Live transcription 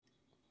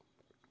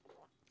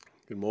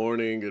Good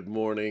morning. Good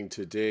morning.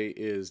 Today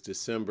is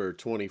December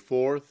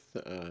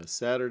 24th,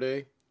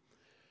 Saturday.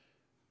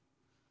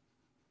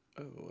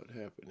 Oh, what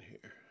happened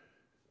here?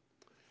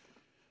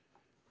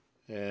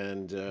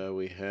 And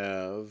we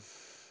have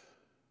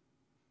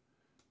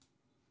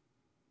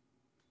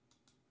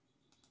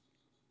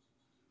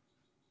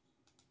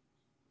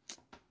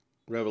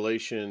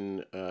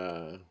Revelation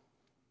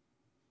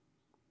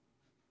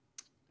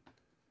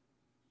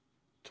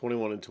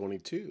 21 and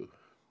 22.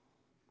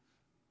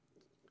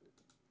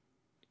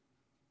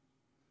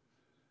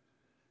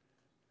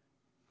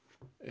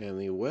 And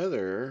the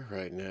weather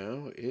right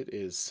now, it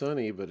is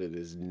sunny, but it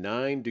is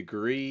 9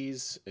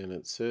 degrees, and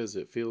it says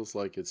it feels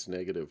like it's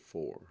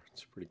 -4.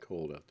 It's pretty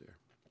cold out there.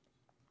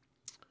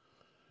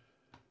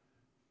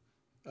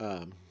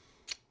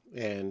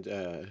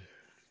 And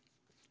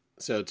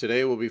so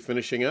today we'll be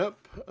finishing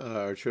up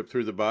our trip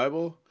through the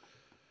Bible.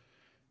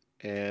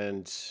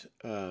 And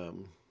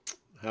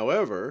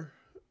however,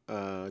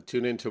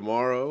 tune in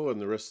tomorrow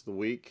and the rest of the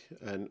week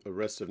and the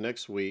rest of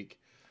next week.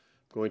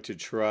 I'm going to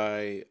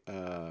try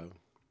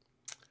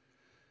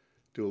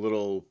do a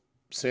little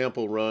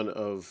sample run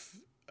of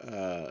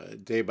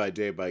Day by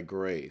Day by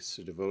Grace,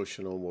 a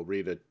devotional. We'll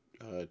read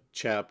a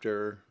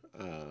chapter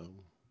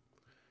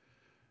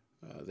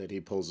that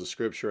he pulls a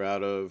scripture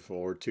out of,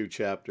 or 2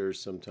 chapters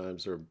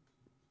sometimes, or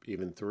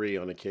even 3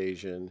 on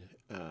occasion,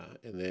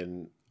 and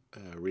then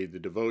read the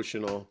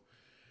devotional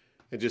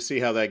and just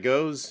see how that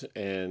goes.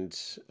 And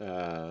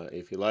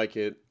if you like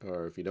it,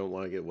 or if you don't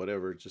like it,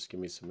 whatever, just give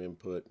me some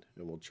input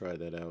and we'll try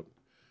that out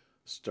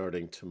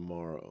starting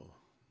tomorrow.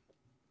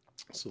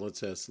 So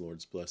let's ask the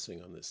Lord's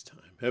blessing on this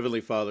time.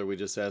 Heavenly Father, we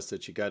just ask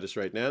that you guide us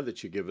right now,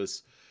 that you give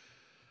us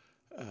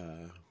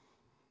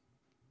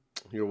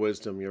your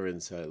wisdom, your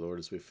insight, Lord,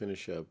 as we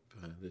finish up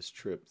this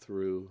trip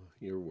through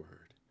your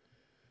word.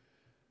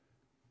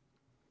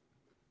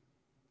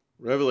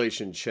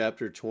 Revelation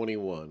chapter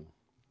 21.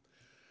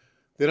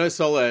 Then I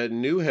saw a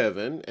new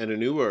heaven and a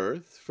new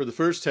earth, for the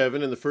first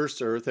heaven and the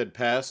first earth had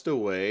passed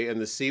away,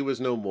 and the sea was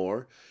no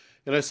more.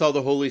 And I saw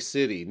the holy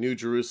city, New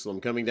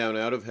Jerusalem, coming down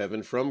out of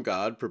heaven from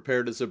God,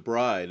 prepared as a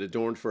bride,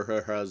 adorned for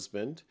her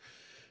husband.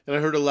 And I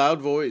heard a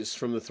loud voice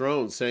from the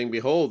throne saying,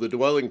 Behold, the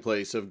dwelling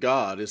place of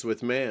God is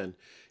with man.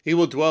 He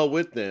will dwell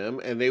with them,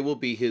 and they will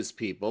be his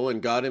people,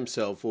 and God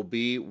himself will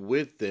be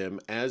with them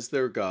as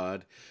their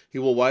God. He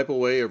will wipe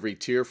away every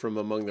tear from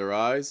among their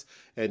eyes,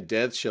 and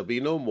death shall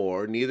be no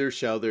more, neither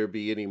shall there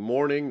be any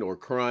mourning, nor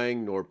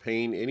crying, nor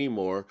pain any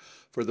more,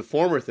 for the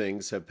former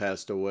things have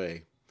passed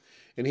away.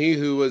 And he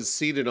who was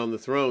seated on the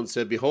throne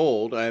said,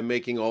 Behold, I am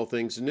making all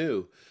things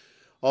new.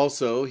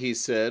 Also he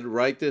said,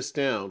 Write this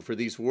down, for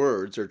these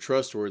words are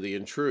trustworthy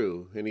and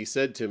true. And he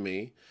said to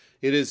me,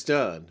 It is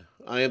done.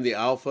 I am the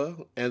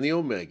Alpha and the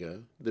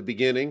Omega, the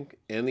beginning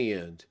and the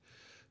end.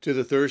 To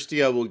the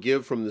thirsty I will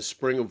give from the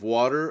spring of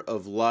water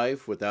of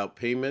life without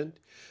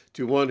payment.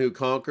 To one who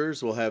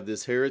conquers will have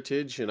this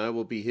heritage, and I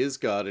will be his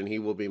God, and he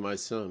will be my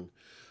son.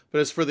 But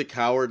as for the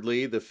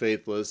cowardly, the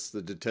faithless,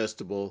 the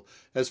detestable,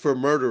 as for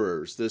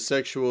murderers, the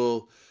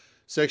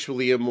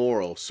sexually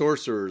immoral,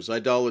 sorcerers,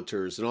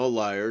 idolaters, and all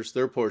liars,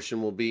 their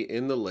portion will be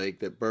in the lake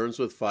that burns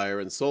with fire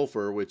and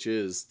sulfur, which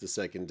is the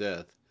second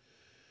death.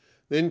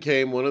 Then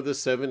came one of the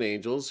 7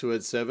 angels who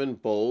had 7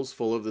 bowls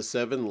full of the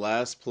 7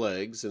 last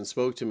plagues, and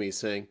spoke to me,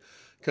 saying,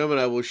 Come,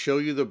 and I will show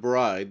you the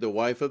bride, the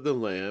wife of the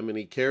Lamb. And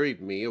he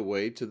carried me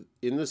away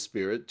in the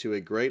Spirit to a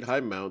great high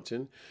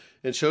mountain,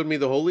 and showed me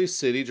the holy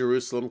city,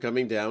 Jerusalem,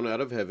 coming down out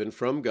of heaven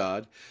from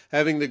God,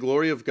 having the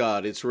glory of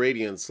God, its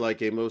radiance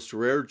like a most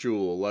rare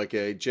jewel, like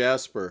a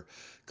jasper,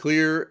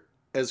 clear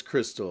as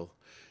crystal.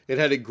 It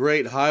had a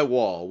great high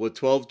wall with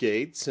 12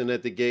 gates, and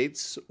at the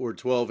gates were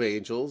 12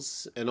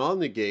 angels, and on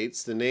the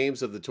gates the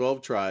names of the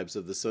 12 tribes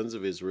of the sons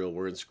of Israel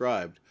were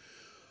inscribed.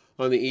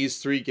 On the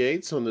east 3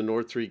 gates, on the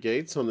north 3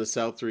 gates, on the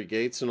south 3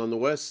 gates, and on the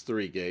west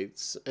 3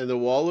 gates. And the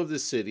wall of the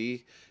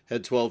city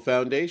had 12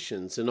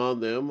 foundations, and on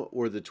them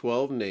were the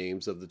 12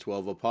 names of the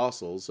 12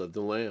 apostles of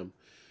the Lamb.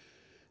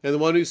 And the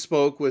one who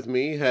spoke with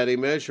me had a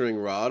measuring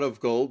rod of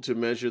gold to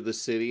measure the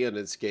city and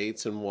its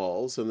gates and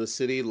walls. And the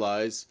city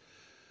lies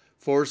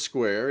 4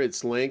 square,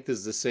 its length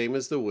is the same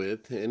as the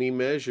width. And he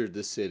measured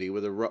the city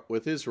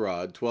with his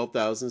rod,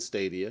 12,000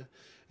 stadia,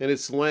 and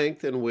its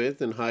length and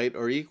width and height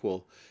are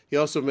equal. He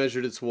also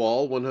measured its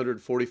wall,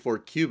 144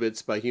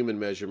 cubits by human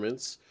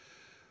measurements,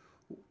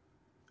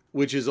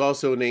 which is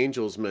also an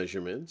angel's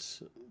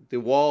measurement. The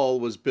wall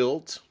was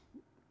built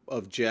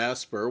of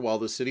jasper, while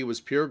the city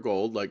was pure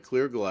gold, like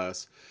clear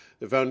glass.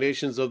 The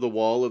foundations of the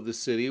wall of the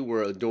city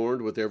were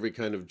adorned with every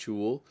kind of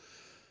jewel.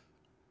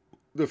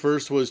 The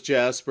first was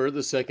jasper,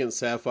 the second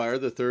sapphire,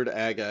 the third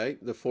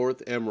agate, the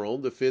fourth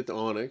emerald, the fifth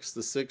onyx,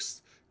 the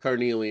sixth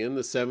carnelian,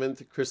 the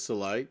seventh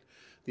chrysolite,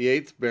 the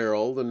 8th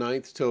beryl, the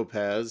 9th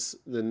topaz,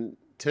 the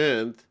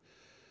 10th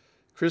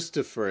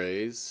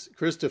Christophraise,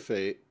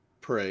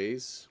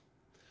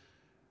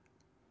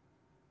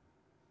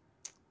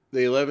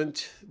 the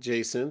 11th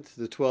jacinth,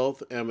 the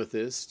 12th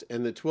amethyst,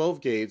 and the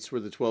 12 gates were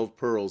the 12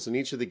 pearls, and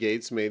each of the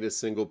gates made a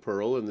single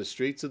pearl, and the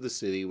streets of the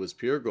city was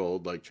pure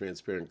gold like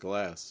transparent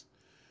glass.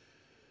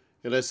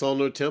 And I saw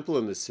no temple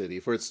in the city,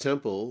 for its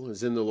temple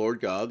is in the Lord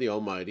God, the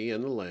Almighty,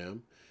 and the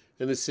Lamb.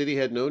 And the city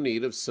had no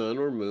need of sun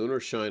or moon or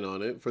shine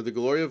on it, for the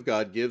glory of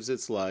God gives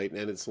its light,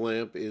 and its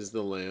lamp is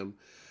the Lamb.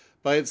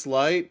 By its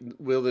light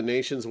will the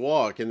nations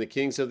walk, and the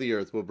kings of the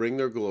earth will bring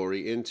their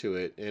glory into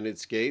it, and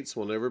its gates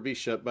will never be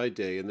shut by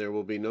day, and there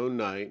will be no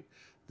night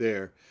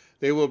there.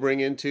 They will bring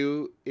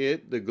into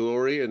it the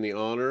glory and the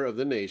honor of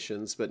the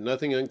nations, but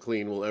nothing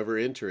unclean will ever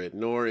enter it,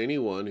 nor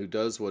anyone who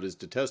does what is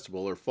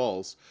detestable or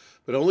false,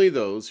 but only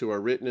those who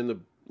are written in the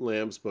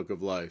Lamb's book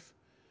of life.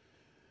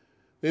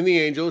 Then the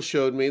angel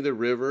showed me the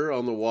river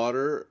on the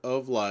water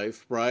of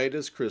life, bright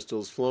as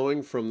crystals,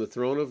 flowing from the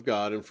throne of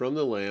God and from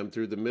the Lamb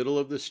through the middle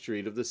of the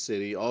street of the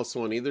city,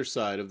 also on either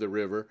side of the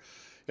river,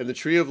 and the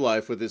tree of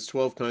life with its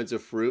 12 kinds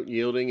of fruit,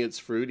 yielding its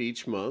fruit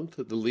each month.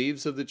 The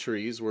leaves of the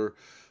trees were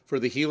for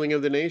the healing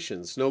of the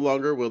nations. No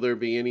longer will there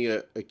be any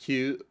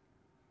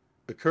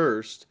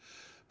accursed,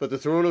 but the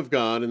throne of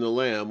God and the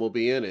Lamb will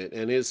be in it,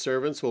 and his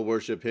servants will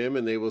worship him,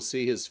 and they will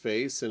see his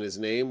face, and his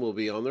name will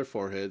be on their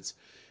foreheads.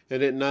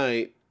 And at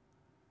night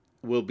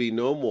will be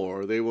no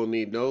more. They will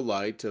need no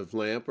light of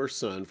lamp or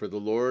sun, for the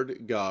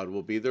Lord God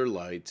will be their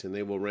light, and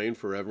they will reign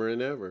forever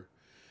and ever.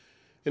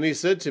 And he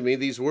said to me,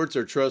 These words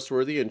are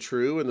trustworthy and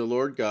true, and the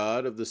Lord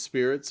God of the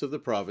spirits of the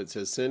prophets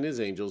has sent his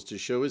angels to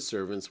show his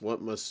servants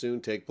what must soon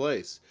take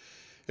place.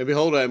 And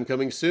behold, I am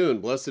coming soon.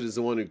 Blessed is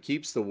the one who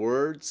keeps the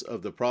words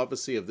of the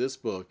prophecy of this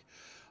book.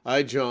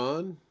 I,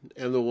 John,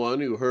 am the one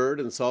who heard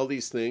and saw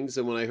these things,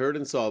 and when I heard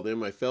and saw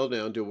them, I fell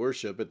down to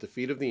worship at the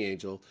feet of the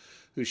angel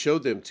who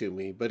showed them to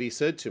me. But he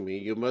said to me,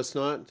 You must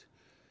not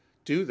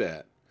do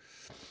that.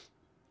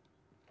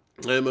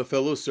 I am a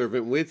fellow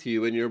servant with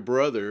you and your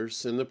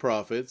brothers and the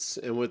prophets,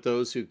 and with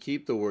those who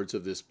keep the words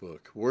of this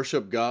book.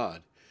 Worship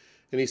God.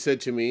 And he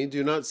said to me,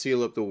 Do not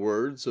seal up the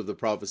words of the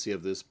prophecy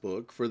of this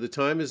book, for the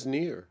time is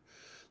near.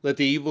 Let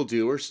the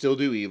evildoer still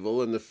do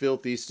evil, and the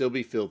filthy still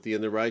be filthy,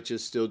 and the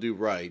righteous still do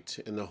right,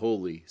 and the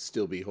holy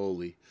still be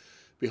holy.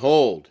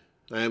 Behold,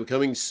 I am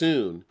coming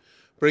soon,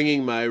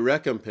 bringing my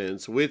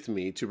recompense with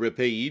me to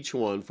repay each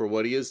one for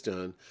what he has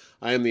done.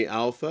 I am the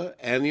Alpha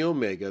and the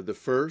Omega, the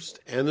first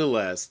and the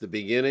last, the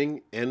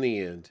beginning and the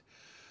end.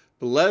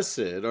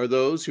 Blessed are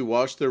those who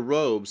wash their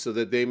robes, so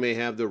that they may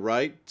have the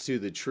right to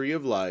the tree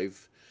of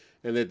life,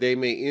 and that they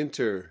may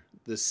enter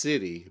the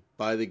city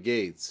by the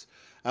gates.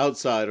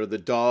 Outside are the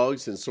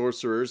dogs and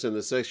sorcerers and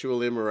the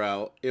sexual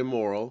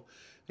immoral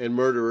and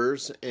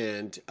murderers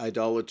and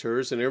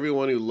idolaters and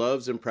everyone who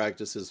loves and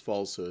practices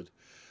falsehood.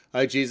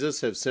 I,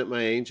 Jesus, have sent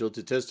my angel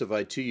to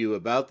testify to you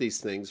about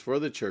these things for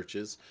the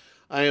churches.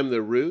 I am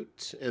the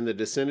root and the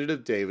descendant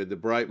of David, the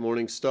bright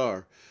morning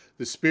star.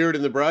 The Spirit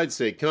and the bride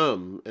say,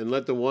 Come, and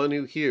let the one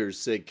who hears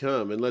say,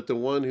 Come, and let the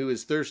one who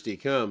is thirsty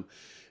come,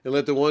 and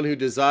let the one who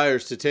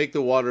desires to take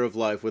the water of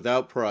life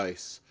without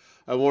price.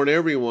 I warn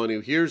everyone who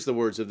hears the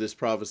words of this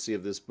prophecy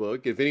of this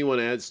book. If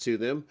anyone adds to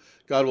them,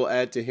 God will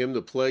add to him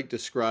the plague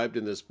described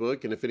in this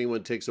book. And if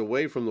anyone takes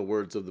away from the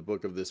words of the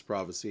book of this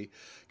prophecy,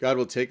 God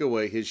will take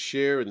away his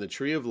share in the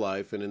tree of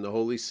life and in the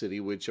holy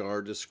city which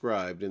are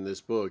described in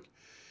this book.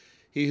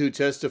 He who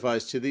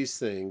testifies to these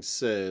things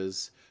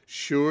says,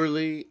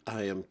 Surely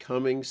I am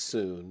coming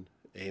soon.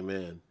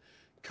 Amen.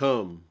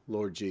 Come,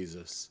 Lord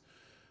Jesus.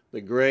 The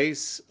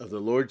grace of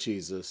the Lord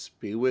Jesus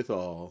be with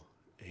all.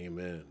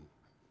 Amen.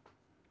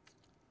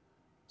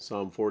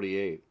 Psalm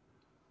 48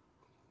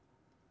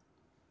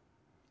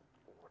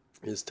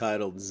 is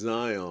titled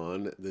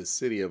Zion, the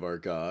City of Our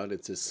God.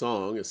 It's a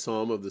song, a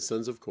psalm of the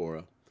sons of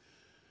Korah.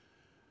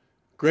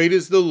 Great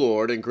is the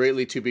Lord, and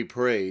greatly to be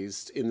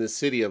praised in the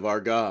city of our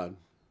God.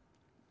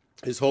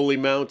 His holy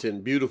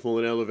mountain, beautiful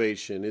in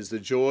elevation, is the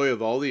joy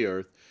of all the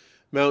earth.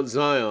 Mount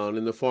Zion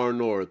in the far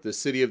north, the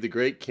city of the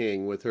great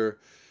King with her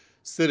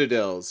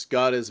citadels.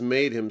 God has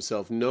made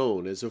himself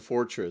known as a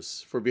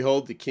fortress. For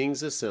behold, the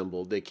kings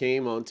assembled. They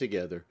came on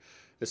together.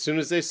 As soon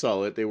as they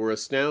saw it, they were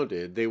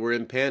astounded. They were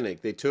in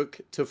panic. They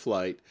took to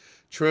flight.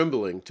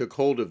 Trembling took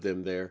hold of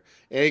them there.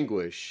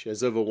 Anguish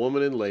as of a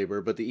woman in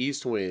labor. But the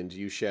east wind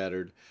you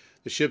shattered.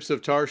 The ships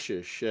of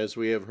Tarshish, as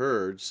we have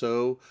heard,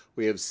 so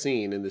we have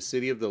seen in the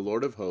city of the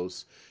Lord of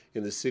hosts,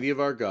 in the city of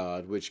our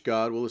God, which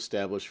God will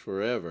establish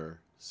forever.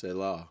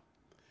 Selah.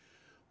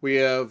 We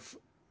have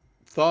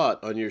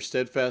thought on your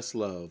steadfast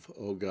love,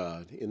 O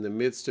God, in the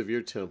midst of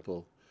your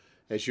temple.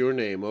 As your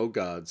name, O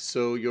God,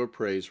 so your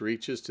praise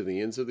reaches to the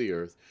ends of the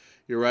earth.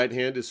 Your right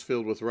hand is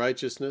filled with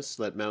righteousness.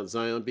 Let Mount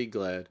Zion be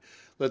glad.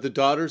 Let the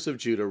daughters of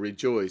Judah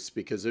rejoice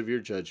because of your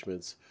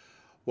judgments.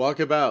 Walk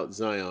about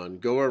Zion,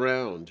 go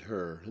around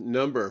her,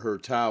 number her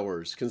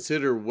towers,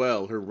 consider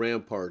well her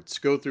ramparts,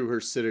 go through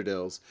her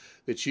citadels,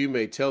 that you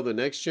may tell the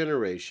next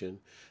generation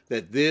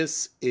that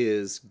this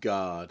is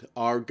God,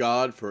 our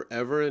God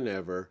forever and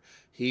ever.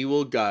 He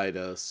will guide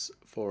us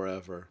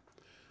forever.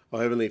 Oh,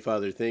 Heavenly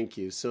Father, thank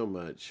you so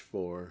much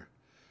for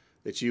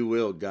that you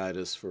will guide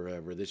us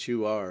forever, that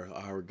you are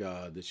our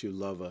God, that you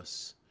love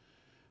us,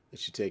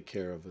 that you take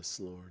care of us,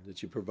 Lord,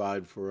 that you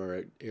provide for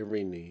our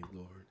every need,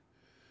 Lord.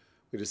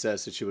 We just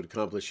ask that you would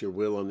accomplish your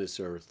will on this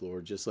earth,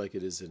 Lord, just like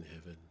it is in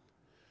heaven.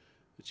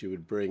 that you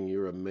would bring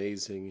your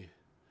amazing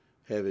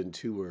heaven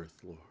to earth,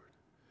 Lord,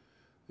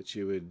 that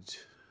you would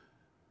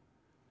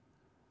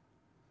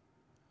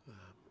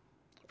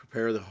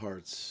prepare the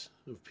hearts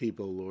of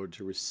people, Lord,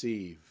 to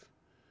receive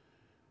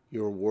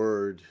your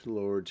word,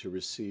 Lord, to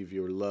receive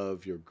your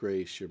love, your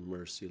grace, your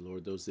mercy,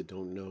 Lord. Those that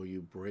don't know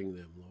you, bring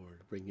them, Lord.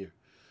 Bring your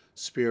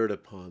Spirit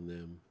upon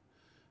them.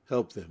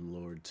 Help them,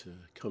 Lord, to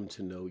come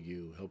to know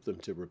you. Help them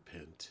to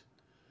repent.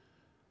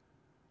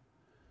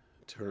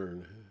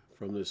 Turn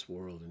from this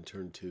world and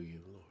turn to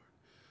you, Lord.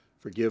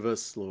 Forgive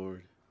us,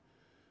 Lord.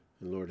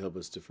 And Lord, help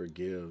us to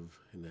forgive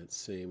in that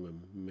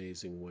same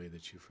amazing way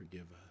that you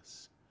forgive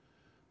us.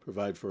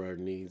 Provide for our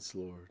needs,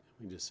 Lord.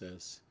 We just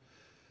ask.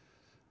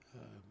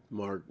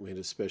 Mark made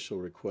a special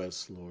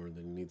request, Lord,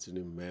 that he needs a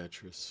new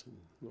mattress. And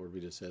Lord, we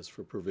just ask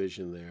for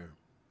provision there.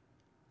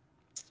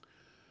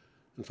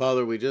 And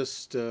Father, we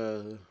just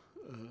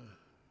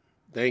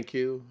thank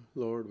you,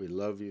 Lord. We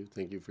love you.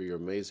 Thank you for your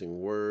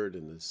amazing word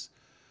and this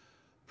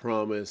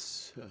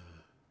promise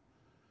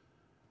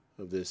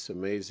of this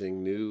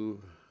amazing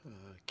new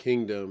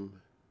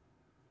kingdom,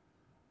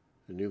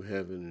 a new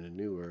heaven and a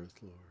new earth,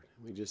 Lord.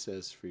 And we just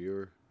ask for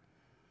your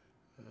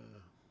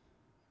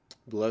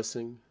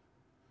blessing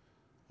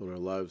on our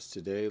lives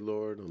today,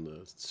 Lord, on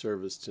the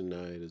service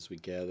tonight as we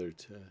gather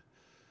to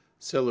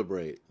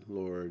celebrate,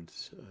 Lord,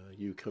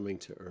 you coming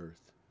to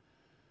earth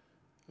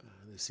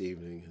this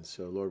evening. And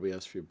so, Lord, we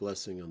ask for your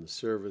blessing on the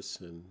service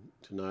and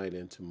tonight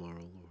and tomorrow,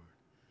 Lord.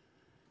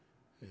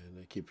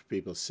 And keep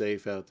people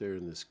safe out there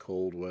in this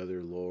cold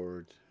weather,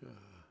 Lord,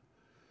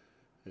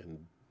 and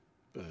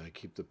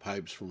keep the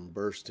pipes from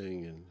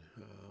bursting and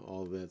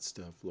all of that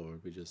stuff,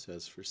 Lord. We just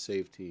ask for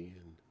safety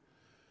and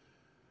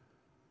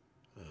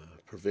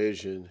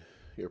provision,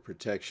 your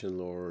protection,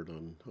 Lord,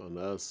 on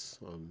us,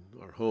 on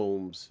our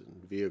homes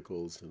and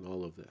vehicles and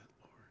all of that,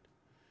 Lord.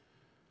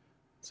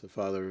 So,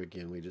 Father,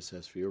 again, we just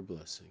ask for your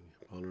blessing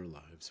upon our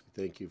lives. We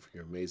thank you for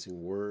your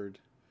amazing word.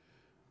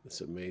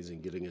 It's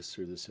amazing getting us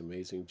through this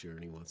amazing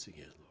journey once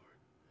again, Lord.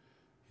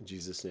 In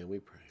Jesus' name we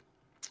pray.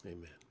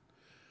 Amen.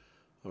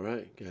 All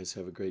right, guys,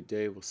 have a great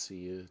day. We'll see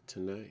you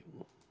tonight.